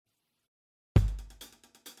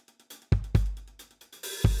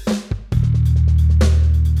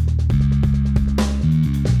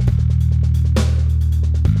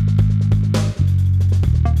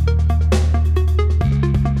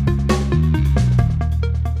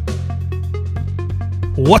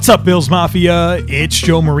What's up, Bills Mafia? It's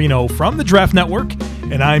Joe Marino from the Draft Network,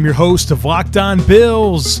 and I'm your host of Locked On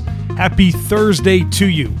Bills. Happy Thursday to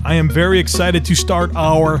you. I am very excited to start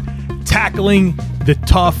our Tackling the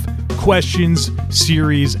Tough Questions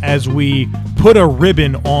series as we put a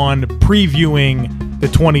ribbon on previewing the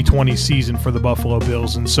 2020 season for the Buffalo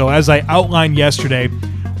Bills. And so as I outlined yesterday,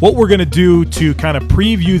 what we're going to do to kind of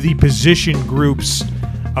preview the position groups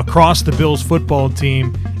across the Bills football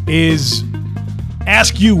team is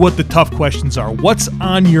ask you what the tough questions are. What's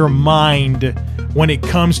on your mind when it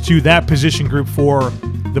comes to that position group for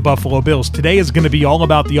the Buffalo Bills? Today is going to be all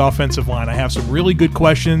about the offensive line. I have some really good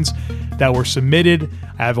questions that were submitted.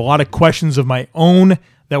 I have a lot of questions of my own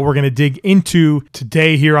that we're going to dig into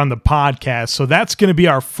today here on the podcast. So that's going to be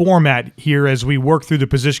our format here as we work through the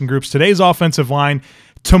position groups. Today's offensive line.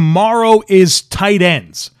 Tomorrow is tight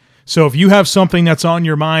ends. So if you have something that's on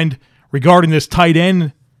your mind regarding this tight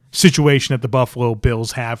end situation that the Buffalo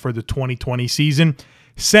Bills have for the 2020 season,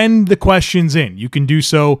 send the questions in. You can do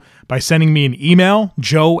so by sending me an email,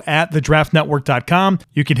 joe@thedraftnetwork.com.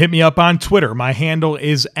 You can hit me up on Twitter. My handle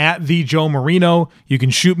is @thejoemarino. You can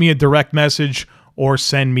shoot me a direct message or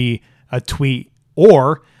send me a tweet,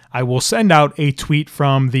 or I will send out a tweet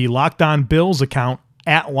from the Locked On Bills account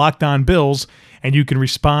 @LockedOnBills, and you can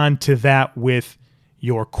respond to that with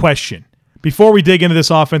your question. Before we dig into this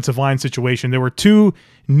offensive line situation, there were two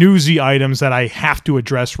newsy items that I have to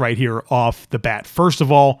address right here off the bat. First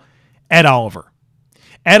of all, Ed Oliver.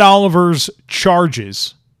 Ed Oliver's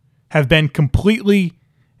charges have been completely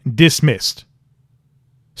dismissed,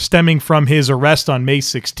 stemming from his arrest on May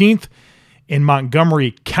 16th in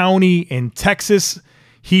Montgomery County in Texas.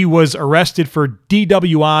 He was arrested for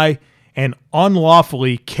DWI and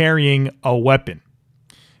unlawfully carrying a weapon.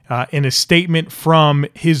 In a statement from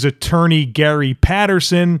his attorney, Gary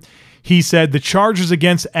Patterson, he said the charges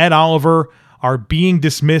against Ed Oliver are being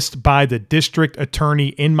dismissed by the district attorney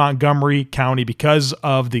in Montgomery County because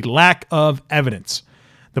of the lack of evidence.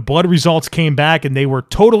 The blood results came back and they were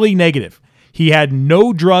totally negative. He had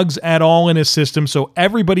no drugs at all in his system, so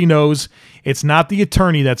everybody knows it's not the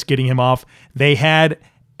attorney that's getting him off. They had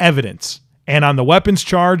evidence. And on the weapons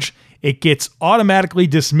charge, it gets automatically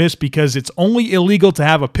dismissed because it's only illegal to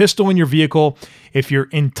have a pistol in your vehicle if you're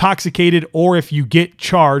intoxicated or if you get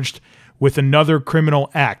charged with another criminal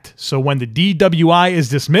act. So when the DWI is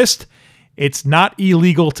dismissed, it's not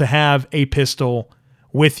illegal to have a pistol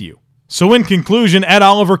with you. So in conclusion, Ed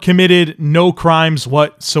Oliver committed no crimes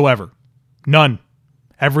whatsoever. None.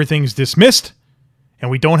 Everything's dismissed, and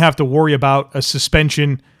we don't have to worry about a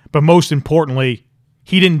suspension, but most importantly,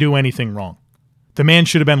 he didn't do anything wrong. The man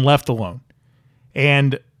should have been left alone.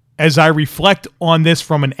 And as I reflect on this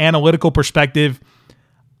from an analytical perspective,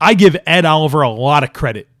 I give Ed Oliver a lot of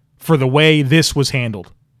credit for the way this was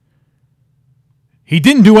handled. He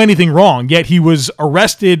didn't do anything wrong, yet he was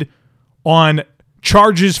arrested on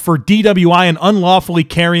charges for DWI and unlawfully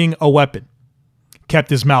carrying a weapon. Kept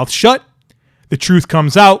his mouth shut, the truth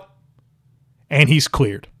comes out, and he's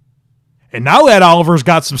cleared. And now Ed Oliver's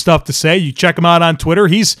got some stuff to say. You check him out on Twitter.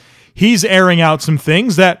 He's airing out some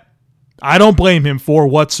things that I don't blame him for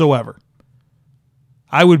whatsoever.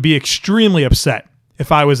 I would be extremely upset if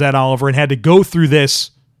I was Ed Oliver and had to go through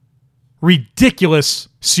this ridiculous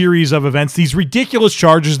series of events, these ridiculous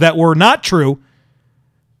charges that were not true,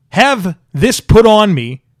 have this put on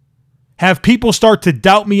me, have people start to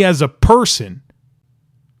doubt me as a person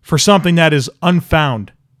for something that is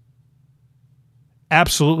unfound.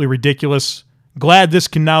 Absolutely ridiculous. Glad this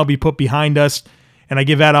can now be put behind us. And I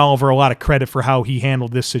give Ed Oliver a lot of credit for how he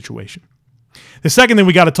handled this situation. The second thing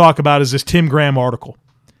we got to talk about is this Tim Graham article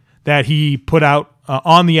that he put out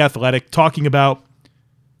on The Athletic talking about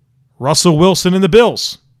Russell Wilson and the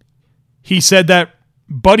Bills. He said that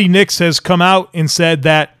Buddy Nix has come out and said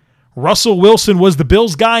that Russell Wilson was the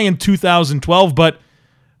Bills guy in 2012, but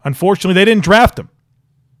unfortunately they didn't draft him.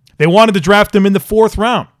 They wanted to draft him in the 4th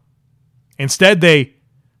round. Instead, they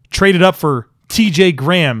traded up for TJ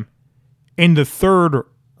Graham in the 3rd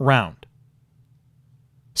round.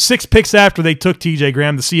 6 picks after they took TJ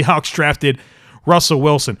Graham, the Seahawks drafted Russell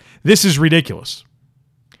Wilson. This is ridiculous.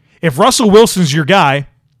 If Russell Wilson's your guy,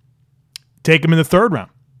 take him in the 3rd round.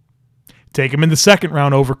 Take him in the 2nd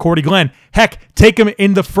round over Cordy Glenn. Heck, take him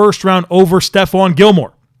in the 1st round over Stephon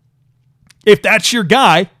Gilmore. If that's your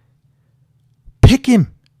guy, pick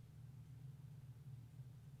him.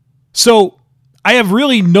 So I have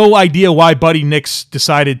really no idea why Buddy Nix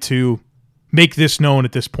decided to make this known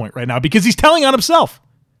at this point right now, because he's telling on himself.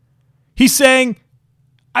 He's saying,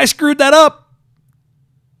 I screwed that up.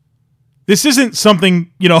 This isn't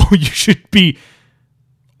something, you should be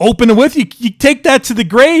open with. You take that to the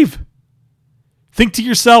grave. think to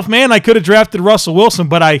yourself, man, I could have drafted Russell Wilson,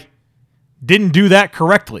 but I didn't do that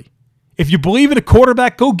correctly. If you believe in a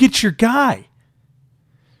quarterback, go get your guy.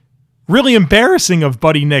 Really embarrassing of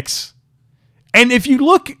Buddy Nix. And if you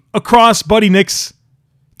look across Buddy Nix'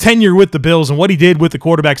 tenure with the Bills and what he did with the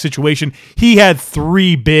quarterback situation, he had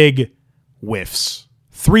 3 big whiffs.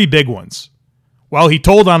 3 big ones. Well, he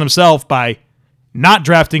told on himself by not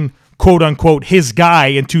drafting, quote-unquote, his guy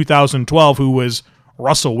in 2012, who was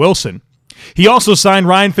Russell Wilson. He also signed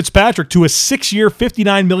Ryan Fitzpatrick to a 6-year,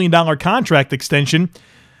 $59 million contract extension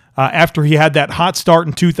after he had that hot start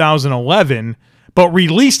in 2011, but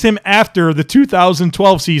released him after the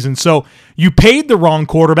 2012 season. So you paid the wrong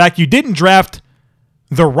quarterback. You didn't draft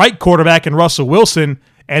the right quarterback in Russell Wilson,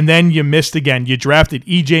 and then you missed again. You drafted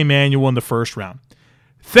E.J. Manuel in the first round.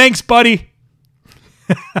 Thanks, buddy.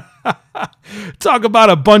 Talk about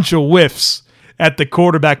a bunch of whiffs at the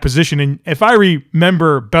quarterback position. And if I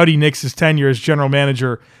remember Buddy Nix' tenure as general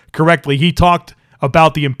manager correctly, he talked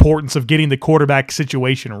about the importance of getting the quarterback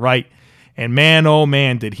situation right. And man, oh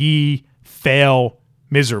man, did he fail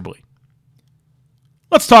miserably.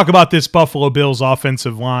 Let's talk about this Buffalo Bills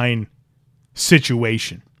offensive line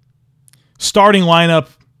situation. Starting lineup,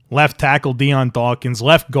 left tackle Dion Dawkins,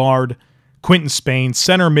 left guard Quinton Spain,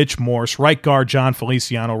 center Mitch Morse, right guard John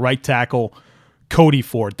Feliciano, right tackle Cody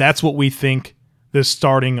Ford. That's what we think the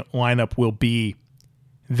starting lineup will be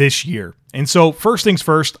this year. And so first things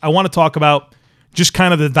first, I want to talk about just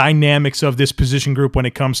kind of the dynamics of this position group when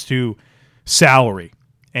it comes to salary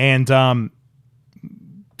and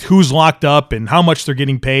who's locked up and how much they're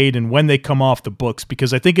getting paid and when they come off the books,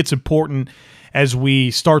 because I think it's important as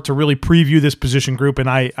we start to really preview this position group and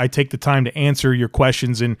I take the time to answer your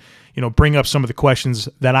questions and bring up some of the questions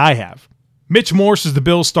that I have. Mitch Morse is the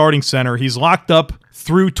Bills starting center. He's locked up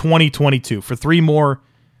through 2022 for 3 more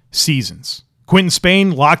seasons. Quinton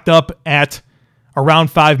Spain locked up at around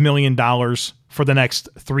 $5 million for the next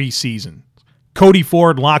 3 seasons. Cody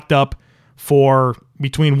Ford locked up for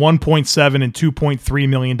between $1.7 and $2.3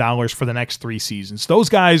 million for the next 3 seasons. Those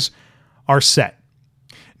guys are set.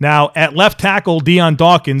 Now, at left tackle, Dion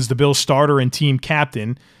Dawkins, the Bills starter and team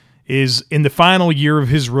captain, is in the final year of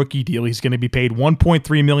his rookie deal. He's going to be paid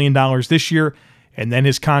 $1.3 million this year, and then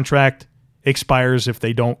his contract expires if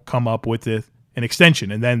they don't come up with an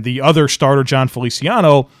extension. And then the other starter, John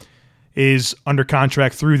Feliciano, is under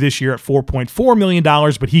contract through this year at $4.4 million,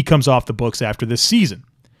 but he comes off the books after this season.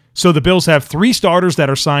 So the Bills have 3 starters that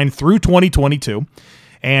are signed through 2022,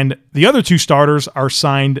 and the other 2 starters are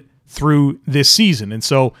signed through this season. And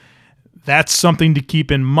so that's something to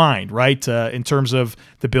keep in mind, right? In terms of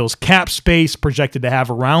the Bills' cap space, projected to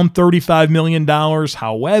have around $35 million.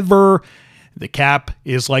 However, the cap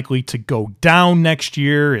is likely to go down next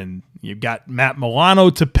year, and you've got Matt Milano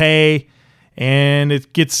to pay, and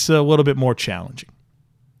it gets a little bit more challenging.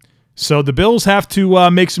 So the Bills have to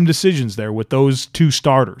make some decisions there with those 2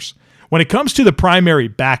 starters. When it comes to the primary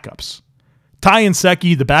backups, Ty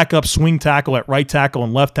Nsekhe, the backup swing tackle at right tackle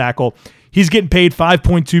and left tackle, he's getting paid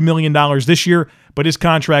 $5.2 million this year, but his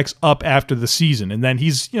contract's up after the season. And then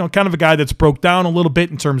he's kind of a guy that's broke down a little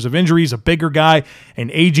bit in terms of injuries, a bigger guy,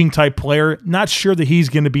 an aging type player. Not sure that he's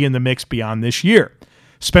going to be in the mix beyond this year.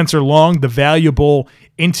 Spencer Long, the valuable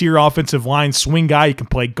interior offensive line swing guy, he can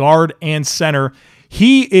play guard and center.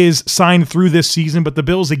 He is signed through this season, but the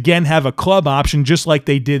Bills again have a club option just like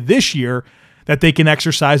they did this year that they can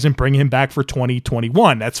exercise and bring him back for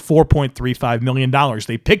 2021. That's $4.35 million.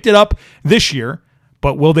 They picked it up this year,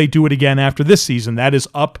 but will they do it again after this season? That is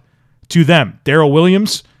up to them. Darrell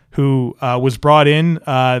Williams, who was brought in,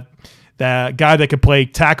 the guy that could play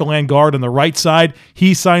tackle and guard on the right side,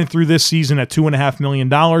 he signed through this season at $2.5 million,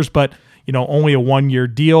 but only a 1-year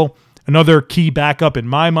deal. Another key backup in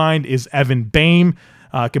my mind is Evan Boehm,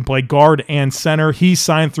 can play guard and center. He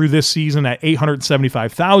signed through this season at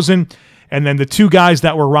 $875,000. And then the 2 guys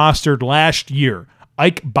that were rostered last year,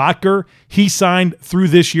 Ike Boettger, he signed through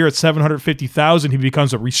this year at $750,000. He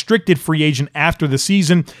becomes a restricted free agent after the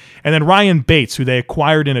season. And then Ryan Bates, who they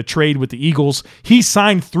acquired in a trade with the Eagles, he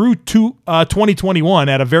signed through 2021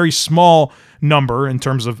 at a very small number in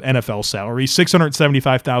terms of NFL salary,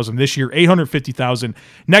 $675,000 this year, $850,000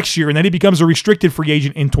 next year, and then he becomes a restricted free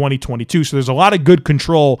agent in 2022. So there's a lot of good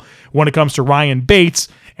control when it comes to Ryan Bates,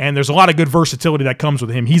 and there's a lot of good versatility that comes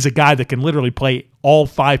with him. He's a guy that can literally play all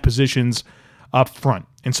 5 positions up front.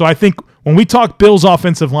 And so I think when we talk Bills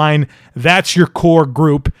offensive line, that's your core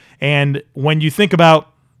group. And when you think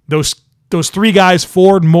about those 3 guys,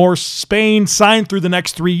 Ford, Morse, Spain, signed through the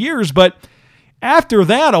next 3 years, but after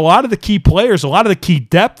that, a lot of the key players, a lot of the key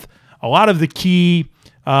depth, a lot of the key,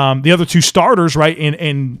 the other 2 starters, right,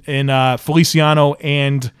 in Feliciano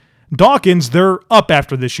and Dawkins, they're up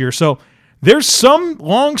after this year. So there's some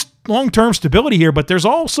long-term stability here, but there's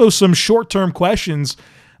also some short-term questions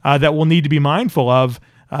that we'll need to be mindful of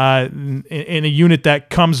in a unit that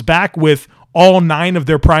comes back with all 9 of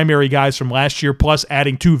their primary guys from last year, plus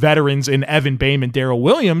adding 2 veterans in Evan Boehm and Darrell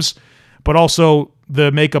Williams. But also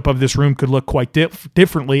the makeup of this room could look quite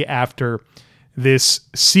differently after this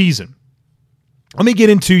season. Let me get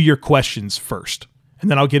into your questions first,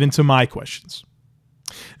 and then I'll get into my questions.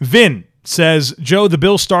 Vin says, Joe, the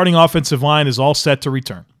Bills' starting offensive line is all set to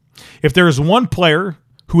return. If there is one player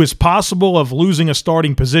who is possible of losing a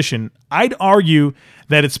starting position, I'd argue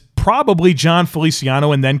that it's probably Jon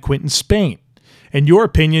Feliciano and then Quinton Spain. In your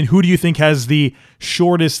opinion, who do you think has the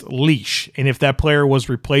shortest leash? And if that player was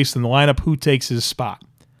replaced in the lineup, who takes his spot?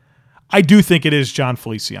 I do think it is Jon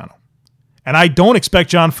Feliciano. And I don't expect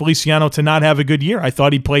Jon Feliciano to not have a good year. I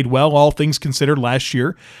thought he played well, all things considered, last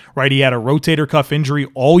year. Right? He had a rotator cuff injury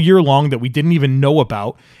all year long that we didn't even know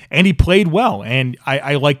about, and he played well. And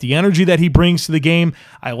I like the energy that he brings to the game.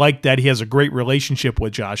 I like that he has a great relationship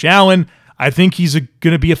with Josh Allen. I think he's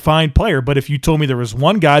going to be a fine player. But if you told me there was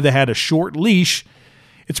one guy that had a short leash,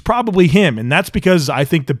 it's probably him. And that's because I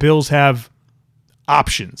think the Bills have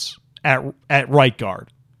options at right guard.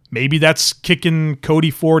 Maybe that's kicking Cody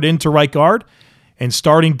Ford into right guard and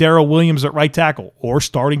starting Darrell Williams at right tackle, or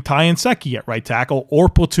starting Ty Nsekhe at right tackle, or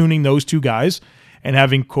platooning those 2 guys and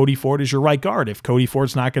having Cody Ford as your right guard if Cody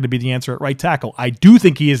Ford's not going to be the answer at right tackle. I do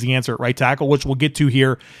think he is the answer at right tackle, which we'll get to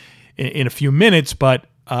here in a few minutes, but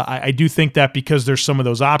I do think that because there's some of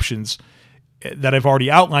those options that I've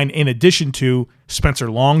already outlined, in addition to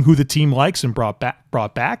Spencer Long, who the team likes and brought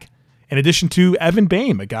back, in addition to Evan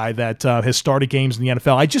Boehm, a guy that has started games in the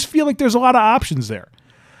NFL. I just feel like there's a lot of options there.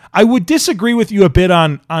 I would disagree with you a bit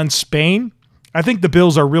on Spain. I think the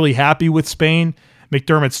Bills are really happy with Spain.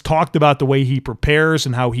 McDermott's talked about the way he prepares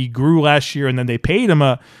and how he grew last year, and then they paid him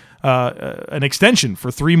an extension for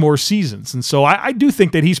 3 more seasons. And so I do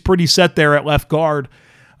think that he's pretty set there at left guard.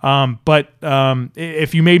 But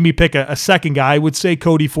if you made me pick a second guy, I would say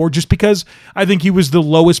Cody Ford, just because I think he was the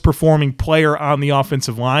lowest performing player on the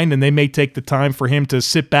offensive line, and they may take the time for him to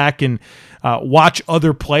sit back and watch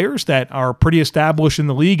other players that are pretty established in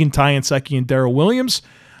the league, in Ty Nsekhe and Darrell Williams,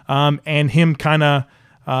 and him kind of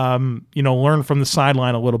learn from the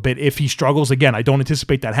sideline a little bit if he struggles. Again, I don't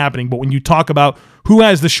anticipate that happening, but when you talk about who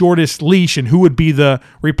has the shortest leash and who would be the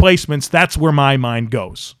replacements, that's where my mind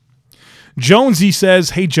goes. Jonesy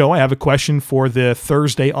says, hey, Joe, I have a question for the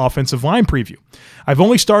Thursday offensive line preview. I've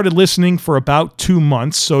only started listening for about 2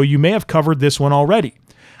 months, so you may have covered this one already.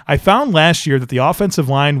 I found last year that the offensive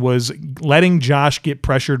line was letting Josh get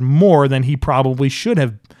pressured more than he probably should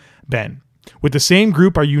have been. With the same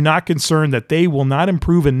group, are you not concerned that they will not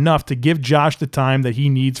improve enough to give Josh the time that he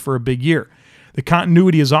needs for a big year? The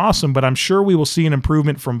continuity is awesome, but I'm sure we will see an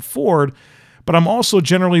improvement from Ford, but I'm also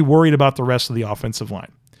generally worried about the rest of the offensive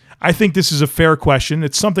line. I think this is a fair question.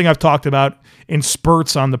 It's something I've talked about in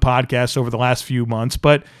spurts on the podcast over the last few months.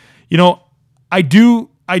 But, I do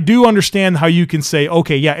understand how you can say,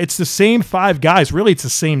 okay, yeah, it's the same 5 guys. Really, it's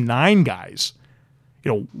the same 9 guys.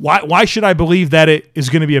 Why should I believe that it is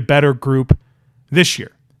going to be a better group this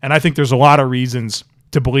year? And I think there's a lot of reasons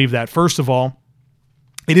to believe that. First of all,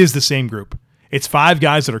 it is the same group. It's 5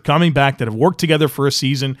 guys that are coming back that have worked together for a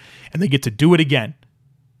season, and they get to do it again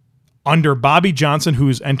under Bobby Johnson,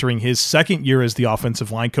 who's entering his 2nd year as the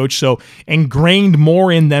offensive line coach. So ingrained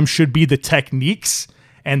more in them should be the techniques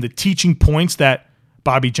and the teaching points that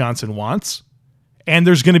Bobby Johnson wants. And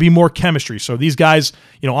there's going to be more chemistry. So these guys,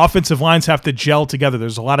 offensive lines have to gel together.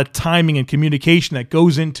 There's a lot of timing and communication that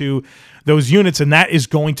goes into those units, and that is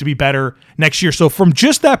going to be better next year. So from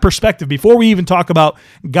just that perspective, before we even talk about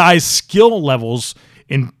guys' skill levels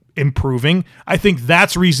in improving, I think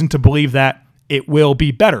that's reason to believe that it will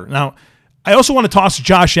be better. Now, I also want to toss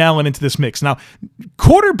Josh Allen into this mix. Now,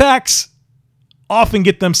 quarterbacks often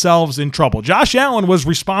get themselves in trouble. Josh Allen was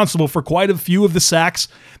responsible for quite a few of the sacks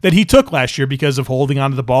that he took last year because of holding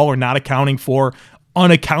onto the ball or not accounting for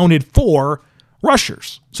unaccounted for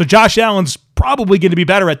rushers. So Josh Allen's probably going to be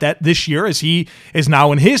better at that this year, as he is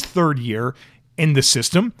now in his 3rd year in the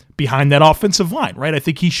system behind that offensive line, right? I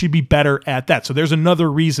think he should be better at that. So there's another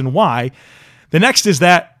reason why. The next is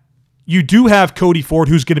that you do have Cody Ford,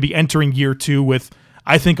 who's going to be entering year 2 with,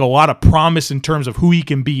 I think, a lot of promise in terms of who he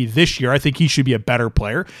can be this year. I think he should be a better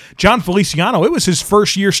player. Jon Feliciano, it was his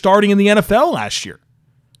first year starting in the NFL last year.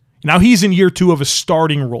 Now he's in year 2 of a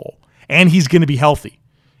starting role, and he's going to be healthy.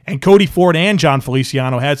 And Cody Ford and Jon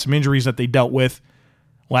Feliciano had some injuries that they dealt with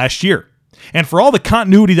last year. And for all the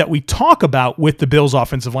continuity that we talk about with the Bills'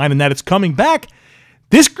 offensive line and that it's coming back,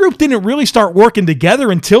 This group didn't really start working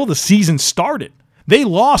together until the season started. They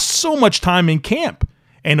lost so much time in camp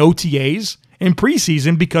and OTAs and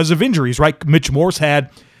preseason because of injuries, right? Mitch Morse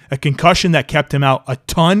had a concussion that kept him out a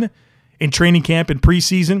ton in training camp and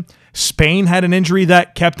preseason. Spain had an injury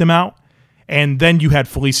that kept him out. And then you had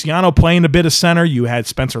Feliciano playing a bit of center. You had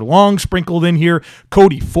Spencer Long sprinkled in here.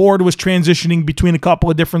 Cody Ford was transitioning between a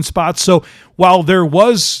couple of different spots. So while there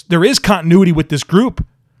is continuity with this group,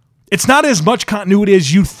 it's not as much continuity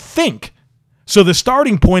as you think. So the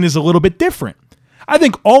starting point is a little bit different. I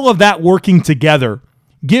think all of that working together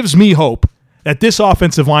gives me hope that this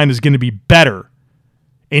offensive line is going to be better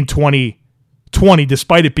in 2020,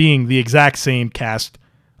 despite it being the exact same cast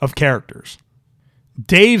of characters.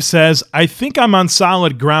 Dave says, I think I'm on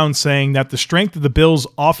solid ground saying that the strength of the Bills'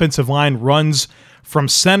 offensive line runs from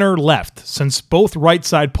center left, since both right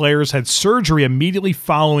side players had surgery immediately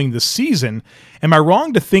following the season. Am I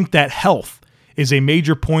wrong to think that health is a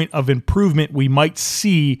major point of improvement we might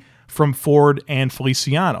see from Ford and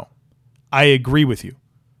Feliciano? I agree with you.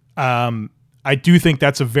 I do think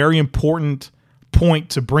that's a very important point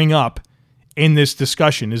to bring up in this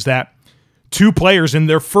discussion, is that two players in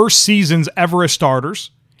their first seasons ever as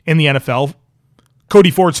starters in the NFL,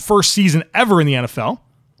 Cody Ford's first season ever in the NFL,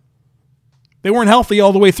 they weren't healthy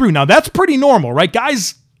all the way through. Now, that's pretty normal, right?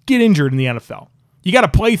 Guys get injured in the NFL. You got to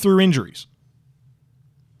play through injuries.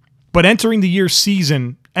 But entering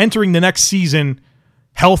the next season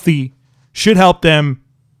healthy should help them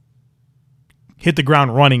hit the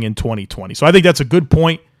ground running in 2020. So I think that's a good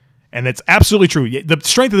point, and it's absolutely true. The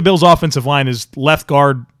strength of the Bills' offensive line is left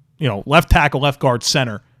guard, left tackle, left guard,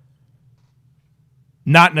 center.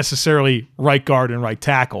 Not necessarily right guard and right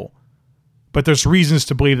tackle. But there's reasons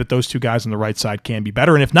to believe that those two guys on the right side can be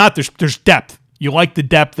better. And if not, there's depth. You like the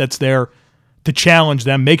depth that's there to challenge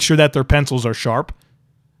them, make sure that their pencils are sharp.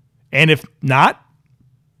 And if not,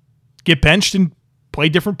 get benched and play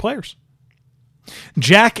different players.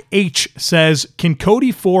 Jack H. says, can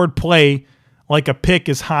Cody Ford play like a pick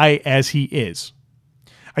as high as he is?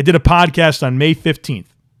 I did a podcast on May 15th,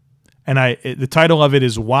 and the title of it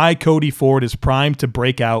is Why Cody Ford is Primed to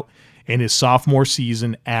Break Out in His Sophomore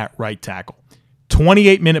Season at Right Tackle.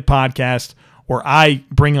 28-minute podcast where I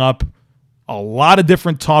bring up a lot of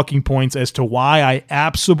different talking points as to why I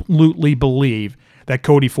absolutely believe that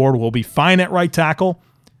Cody Ford will be fine at right tackle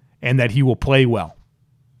and that he will play well.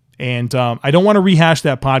 And I don't want to rehash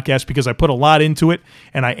that podcast because I put a lot into it,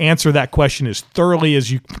 and I answer that question as thoroughly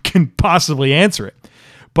as you can possibly answer it.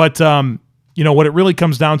 But, what it really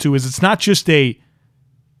comes down to is it's not just this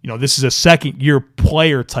is a second-year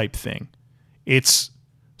player type thing. It's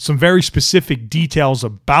some very specific details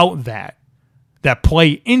about that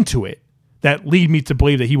play into it that lead me to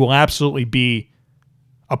believe that he will absolutely be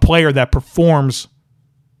a player that performs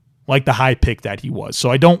like the high pick that he was.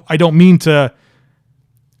 So I don't mean to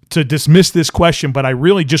dismiss this question, but I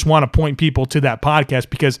really just want to point people to that podcast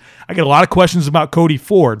because I get a lot of questions about Cody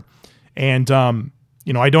Ford, and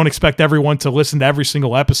I don't expect everyone to listen to every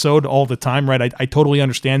single episode all the time, right? I totally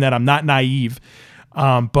understand that. I'm not naive,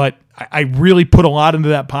 but I really put a lot into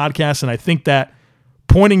that podcast, and I think that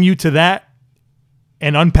pointing you to that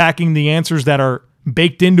and unpacking the answers that are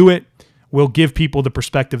baked into it will give people the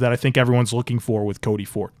perspective that I think everyone's looking for with Cody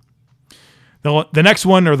Ford. The next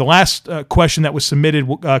one, or the last question that was submitted,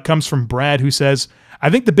 comes from Brad, who says, I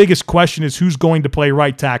think the biggest question is who's going to play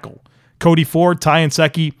right tackle, Cody Ford, Ty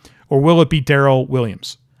Nsekhe, or will it be Daryl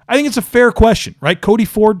Williams? I think it's a fair question, right? Cody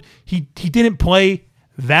Ford, he didn't play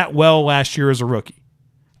that well last year as a rookie.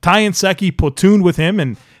 Ty Nsekhe platooned with him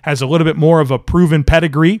and has a little bit more of a proven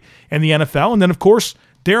pedigree in the NFL. And then, of course,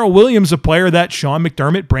 Daryl Williams, a player that Sean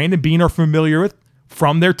McDermott, Brandon Beane are familiar with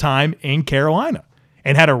from their time in Carolina,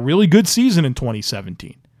 and had a really good season in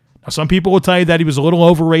 2017. Now, some people will tell you that he was a little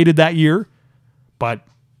overrated that year, but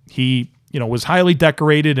he, was highly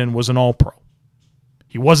decorated and was an all-pro.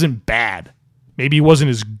 He wasn't bad. Maybe he wasn't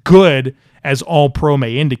as good as all-pro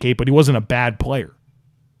may indicate, but he wasn't a bad player.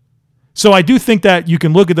 So I do think that you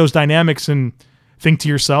can look at those dynamics and think to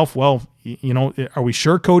yourself, well, are we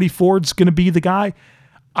sure Cody Ford's going to be the guy?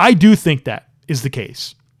 I do think that is the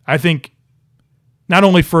case. I think not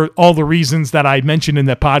only for all the reasons that I mentioned in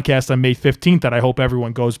that podcast on May 15th that I hope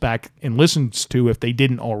everyone goes back and listens to if they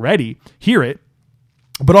didn't already hear it,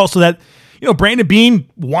 but also that, Brandon Beane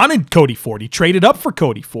wanted Cody Ford. He traded up for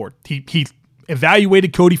Cody Ford. He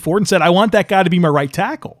evaluated Cody Ford and said, I want that guy to be my right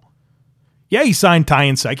tackle. Yeah, he signed Ty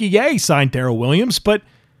Nsekhe. Yeah, he signed Daryl Williams, but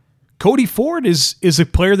Cody Ford is a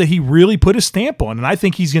player that he really put his stamp on, and I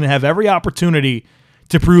think he's going to have every opportunity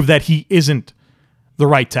to prove that he isn't the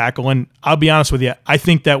right tackle. And I'll be honest with you, I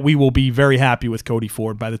think that we will be very happy with Cody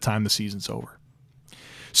Ford by the time the season's over.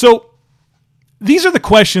 So these are the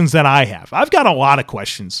questions that I have. I've got a lot of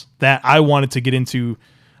questions that I wanted to get into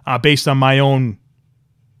based on my own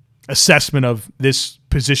assessment of this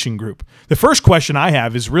position group. The first question I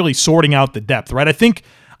have is really sorting out the depth, right?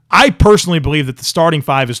 I personally believe that the starting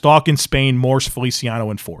five is Dawkins, Spain, Morse, Feliciano,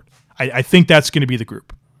 and Ford. I think that's going to be the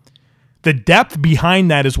group. The depth behind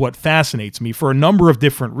that is what fascinates me for a number of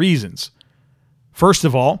different reasons. First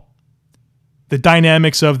of all, the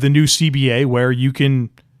dynamics of the new CBA where you can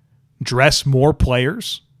dress more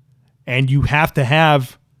players and you have to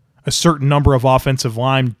have a certain number of offensive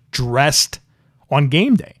line dressed on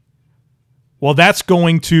game day. Well, that's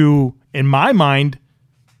going to, in my mind,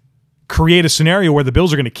 create a scenario where the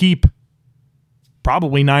Bills are going to keep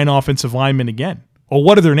probably 9 offensive linemen again. Well,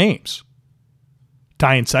 what are their names?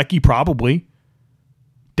 Ty Nsekhe, probably.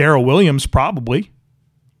 Darrell Williams, probably.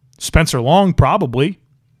 Spencer Long, probably.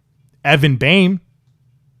 Evan Boehm,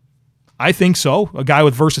 I think so. A guy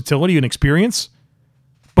with versatility and experience.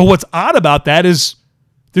 But what's odd about that is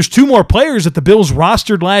there's 2 more players that the Bills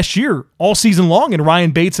rostered last year all season long in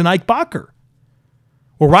Ryan Bates and Ike Boettger.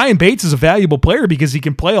 Well, Ryan Bates is a valuable player because he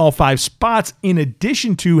can play all 5 spots in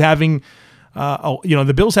addition to having,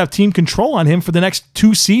 the Bills have team control on him for the next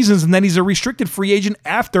 2 seasons, and then he's a restricted free agent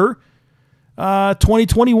after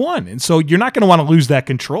 2021. And so you're not going to want to lose that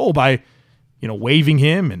control by, waiving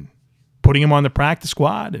him and putting him on the practice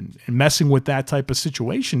squad and messing with that type of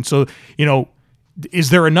situation. So,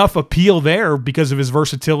 is there enough appeal there because of his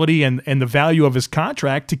versatility and the value of his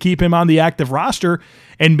contract to keep him on the active roster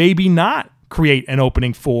and maybe not create an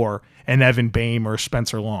opening for an Evan Boehm or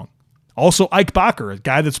Spencer Long? Also, Ike Boettger, a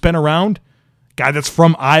guy that's been around, guy that's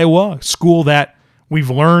from Iowa, a school that we've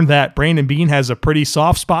learned that Brandon Beane has a pretty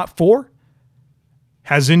soft spot for,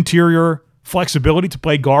 has interior flexibility to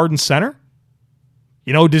play guard and center.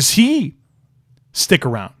 Does he stick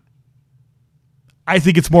around? I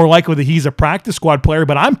think it's more likely that he's a practice squad player,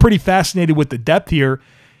 but I'm pretty fascinated with the depth here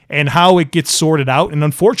and how it gets sorted out. And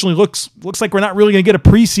unfortunately, looks like we're not really going to get a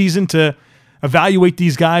preseason to evaluate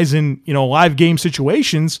these guys in live game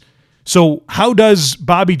situations. So how does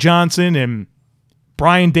Bobby Johnson and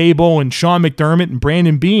Brian Daboll and Sean McDermott and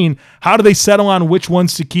Brandon Beane, how do they settle on which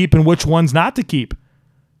ones to keep and which ones not to keep?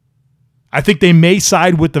 I think they may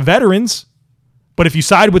side with the veterans. But if you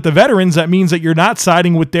side with the veterans, that means that you're not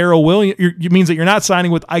siding with Darrell Williams. It means that you're not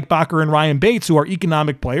siding with Ike Boettger and Ryan Bates, who are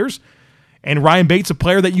economic players. And Ryan Bates, a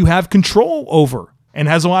player that you have control over and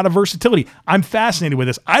has a lot of versatility. I'm fascinated with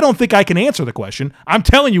this. I don't think I can answer the question. I'm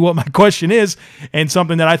telling you what my question is and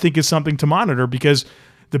something that I think is something to monitor because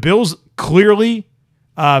the Bills clearly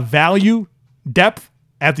value depth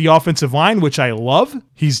at the offensive line, which I love.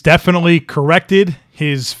 He's definitely corrected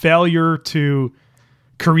his failure to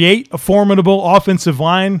create a formidable offensive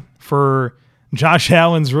line for Josh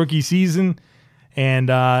Allen's rookie season.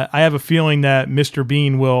 And I have a feeling that Mr.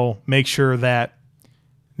 Beane will make sure that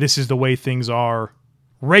this is the way things are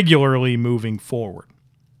regularly moving forward.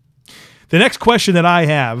 The next question that I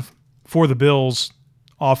have for the Bills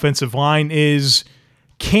offensive line is,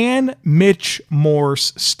 can Mitch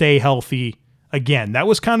Morse stay healthy again? That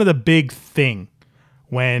was kind of the big thing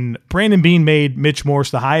when Brandon Beane made Mitch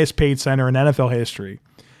Morse the highest paid center in NFL history.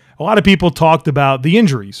 A lot of people talked about the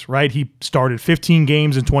injuries, right? He started 15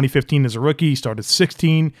 games in 2015 as a rookie. He started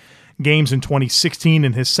 16 games in 2016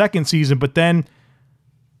 in his second season, but then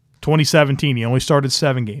 2017, he only started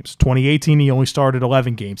 7 games. 2018, he only started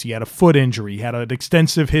 11 games. He had a foot injury. He had an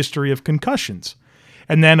extensive history of concussions.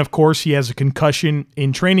 And then, of course, he has a concussion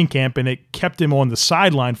in training camp, and it kept him on the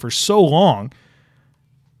sideline for so long.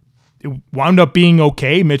 It wound up being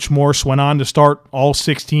okay. Mitch Morse went on to start all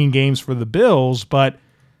 16 games for the Bills, but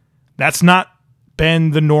that's not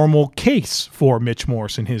been the normal case for Mitch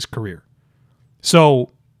Morse in his career.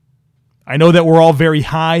 So I know that we're all very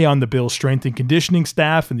high on the Bills' strength and conditioning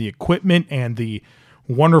staff and the equipment and the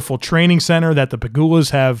wonderful training center that the Pegulas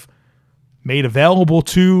have made available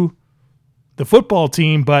to the football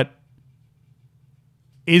team, but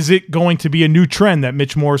is it going to be a new trend that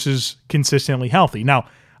Mitch Morse is consistently healthy? Now,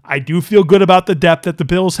 I do feel good about the depth that the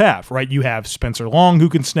Bills have, right? You have Spencer Long who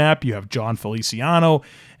can snap. You have John Feliciano,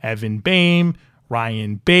 Evan Boehm,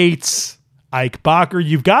 Ryan Bates, Ike Boettger.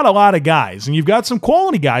 You've got a lot of guys, and you've got some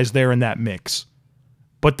quality guys there in that mix.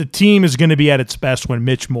 But the team is going to be at its best when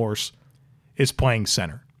Mitch Morse is playing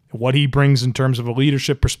center. What he brings in terms of a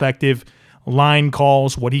leadership perspective, line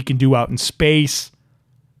calls, what he can do out in space.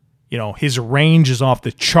 His range is off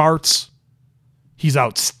the charts. He's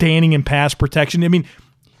outstanding in pass protection. I mean,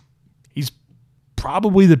 he's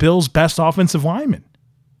probably the Bills' best offensive lineman.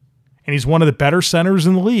 And he's one of the better centers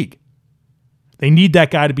in the league. They need that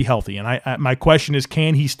guy to be healthy. And my question is,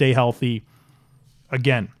 can he stay healthy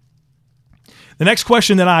again. The next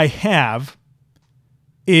question that I have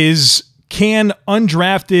is, can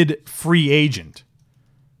undrafted free agent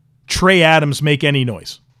Trey Adams make any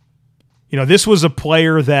noise? This was a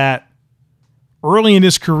player that early in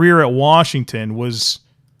his career at Washington was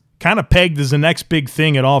kind of pegged as the next big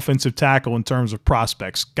thing at offensive tackle in terms of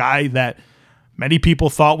prospects. Guy that many people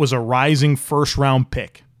thought was a rising first-round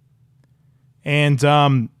pick.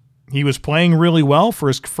 And he was playing really well for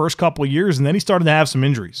his first couple of years, and then he started to have some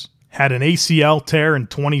injuries. Had an ACL tear in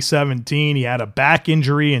 2017. He had a back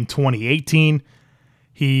injury in 2018.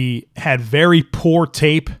 He had very poor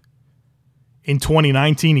tape in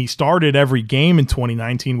 2019. He started every game in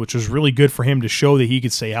 2019, which was really good for him to show that he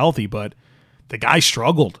could stay healthy, but the guy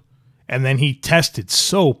struggled. And then he tested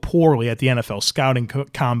so poorly at the NFL scouting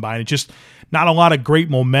combine. It's just not a lot of great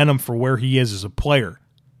momentum for where he is as a player.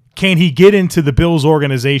 Can he get into the Bills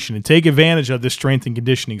organization and take advantage of this strength and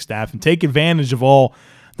conditioning staff and take advantage of all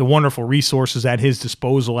the wonderful resources at his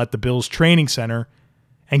disposal at the Bills training center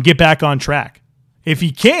and get back on track? If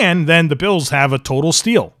he can, then the Bills have a total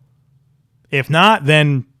steal. If not,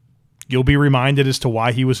 then you'll be reminded as to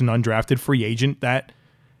why he was an undrafted free agent that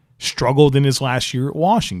struggled in his last year at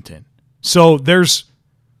Washington. So there's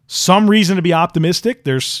some reason to be optimistic.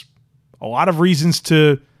 There's a lot of reasons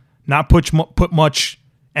to not put much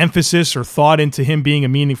emphasis or thought into him being a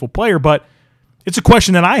meaningful player, but it's a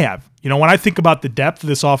question that I have. When I think about the depth of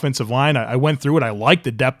this offensive line, I went through it. I like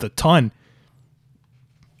the depth a ton.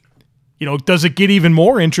 Does it get even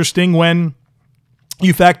more interesting when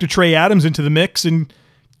you factor Trey Adams into the mix, and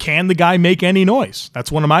can the guy make any noise?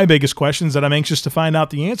 That's one of my biggest questions that I'm anxious to find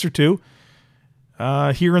out the answer to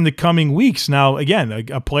here in the coming weeks. Now, again,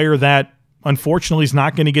 a player that unfortunately is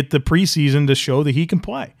not going to get the preseason to show that he can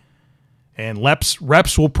play. And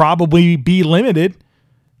reps will probably be limited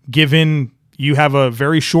given you have a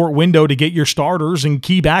very short window to get your starters and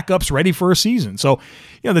key backups ready for a season. So,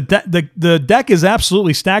 the deck is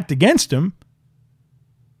absolutely stacked against him.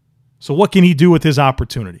 So what can he do with his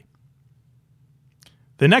opportunity?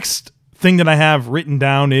 The next thing that I have written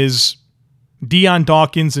down is Dion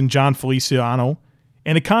Dawkins and Jon Feliciano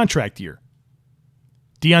in a contract year.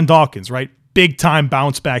 Dion Dawkins, right? Big time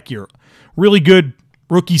bounce back year. Really good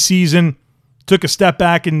rookie season. Took a step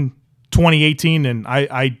back in 2018, and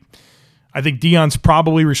I think Dion's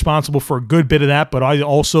probably responsible for a good bit of that, but I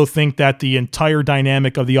also think that the entire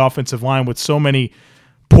dynamic of the offensive line with so many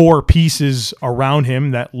poor pieces around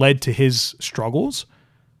him that led to his struggles.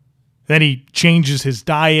 Then he changes his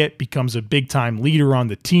diet, becomes a big-time leader on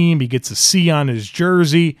the team. He gets a C on his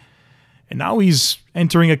jersey, and now he's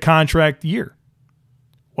entering a contract year.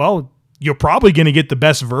 Well, you're probably going to get the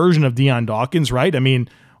best version of Dion Dawkins, right? I mean,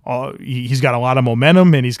 he's got a lot of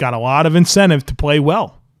momentum, and he's got a lot of incentive to play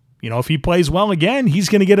well. If he plays well again, he's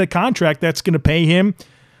going to get a contract that's going to pay him,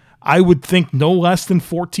 I would think, no less than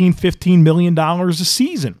 $14, $15 million a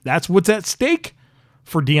season. That's what's at stake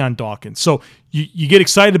for Dion Dawkins. So you get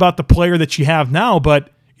excited about the player that you have now,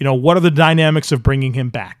 but what are the dynamics of bringing him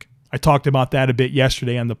back? I talked about that a bit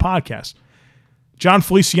yesterday on the podcast. Jon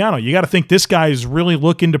Feliciano, you got to think this guy is really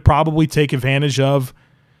looking to probably take advantage of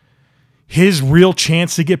his real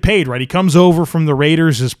chance to get paid, right? He comes over from the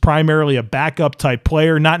Raiders as primarily a backup type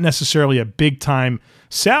player, not necessarily a big time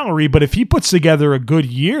salary, but if he puts together a good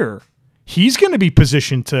year, he's going to be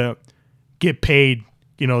positioned to get paid,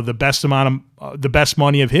 the best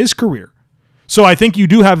money of his career. So I think you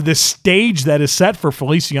do have this stage that is set for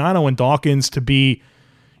Feliciano and Dawkins to be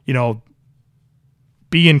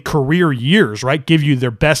in career years, right? Give you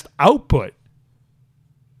their best output.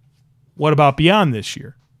 What about beyond this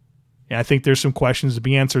year? And I think there's some questions to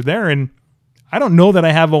be answered there. And I don't know that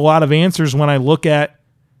I have a lot of answers when I look at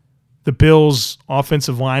the Bills'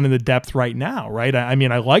 offensive line and the depth right now, right? I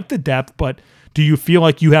mean, I like the depth, but do you feel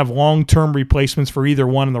like you have long-term replacements for either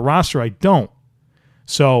one in the roster? I don't.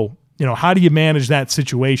 So, how do you manage that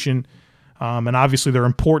situation? And obviously they're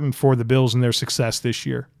important for the Bills and their success this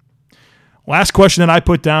year. Last question that I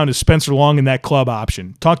put down is Spencer Long and that club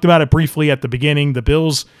option. Talked about it briefly at the beginning. The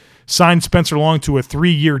Bills signed Spencer Long to a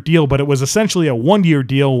 3-year deal, but it was essentially a 1-year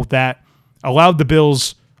deal that allowed the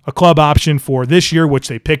Bills a club option for this year, which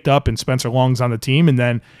they picked up, and Spencer Long's on the team, and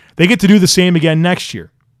then they get to do the same again next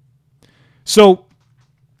year. So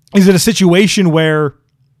is it a situation where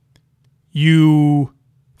you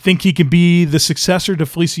think he can be the successor to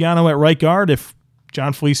Feliciano at right guard if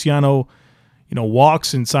Jon Feliciano,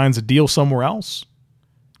 walks and signs a deal somewhere else?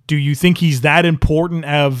 Do you think he's that important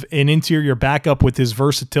of an interior backup with his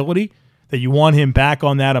versatility that you want him back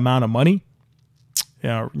on that amount of money?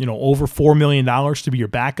 Over $4 million to be your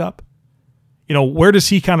backup? Where does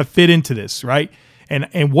he kind of fit into this, right?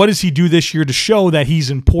 And what does he do this year to show that he's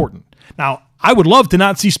important? Now, I would love to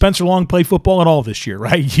not see Spencer Long play football at all this year,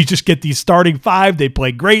 right? You just get these starting five. They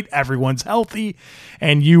play great. Everyone's healthy.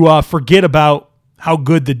 And you forget about how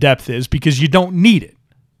good the depth is because you don't need it.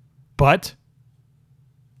 But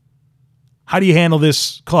how do you handle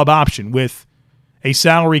this club option with a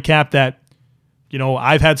salary cap that,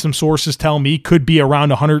 I've had some sources tell me could be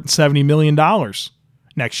around $170 million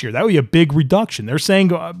next year? That would be a big reduction. They're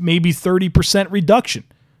saying maybe 30% reduction.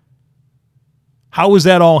 How is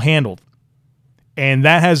that all handled? And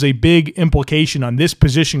that has a big implication on this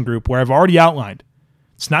position group where I've already outlined.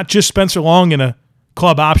 It's not just Spencer Long in a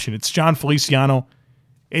club option. It's Jon Feliciano.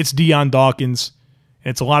 It's Dion Dawkins.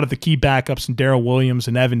 And it's a lot of the key backups and Daryl Williams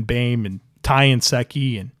and Evan Boehm and Ty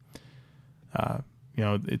Nsekhe. And,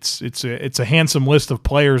 it's a handsome list of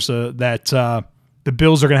players that the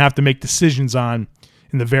Bills are going to have to make decisions on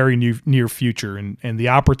in the very near future. And the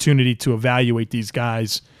opportunity to evaluate these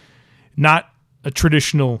guys, not a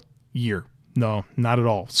traditional year. No, not at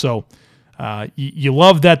all. So you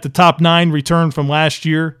love that the top 9 returned from last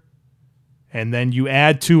year, and then you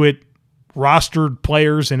add to it rostered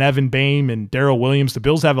players in Evan Boehm and Daryl Williams. The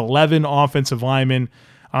Bills have 11 offensive linemen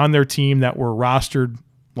on their team that were rostered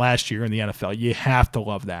last year in the NFL. You have to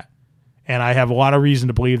love that. And I have a lot of reason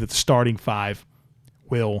to believe that the starting 5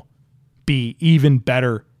 will be even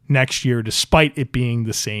better next year, despite it being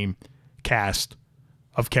the same cast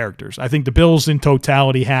of characters. I think the Bills in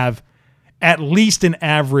totality have at least an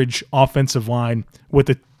average offensive line with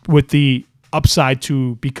the upside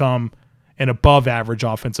to become an above average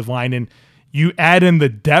offensive line. And you add in the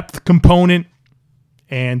depth component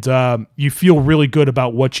and you feel really good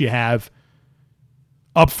about what you have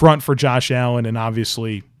up front for Josh Allen and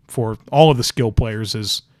obviously for all of the skill players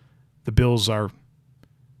as the Bills are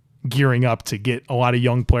gearing up to get a lot of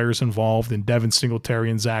young players involved in Devin Singletary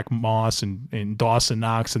and Zach Moss and Dawson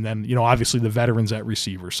Knox, and then, obviously the veterans at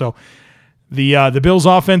receiver. So the Bills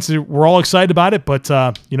offense, we're all excited about it, but,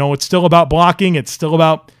 it's still about blocking. It's still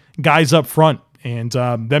about guys up front and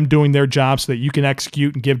them doing their job so that you can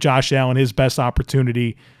execute and give Josh Allen his best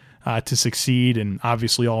opportunity to succeed, and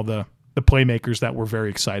obviously all the playmakers that we're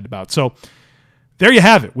very excited about. So there you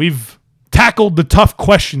have it. We've tackled the tough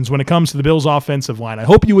questions when it comes to the Bills offensive line. I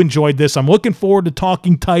hope you enjoyed this. I'm looking forward to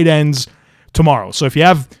talking tight ends tomorrow. So if you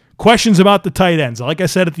have questions about the tight ends, like I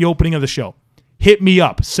said at the opening of the show, hit me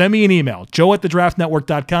up. Send me an email,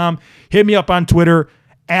 joe@thedraftnetwork.com. Hit me up on Twitter,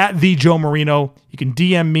 @thejoemarino. You can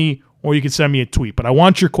DM me or you can send me a tweet. But I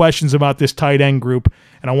want your questions about this tight end group,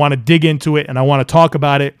 and I want to dig into it, and I want to talk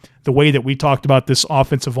about it the way that we talked about this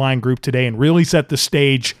offensive line group today and really set the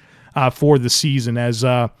stage for the season as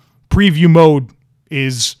preview mode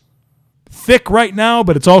is thick right now,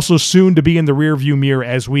 but it's also soon to be in the rearview mirror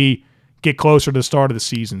as we get closer to the start of the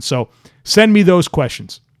season. So send me those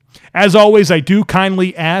questions. As always, I do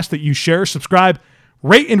kindly ask that you share, subscribe,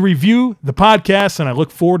 rate, and review the podcast, and I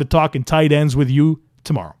look forward to talking tight ends with you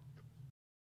tomorrow.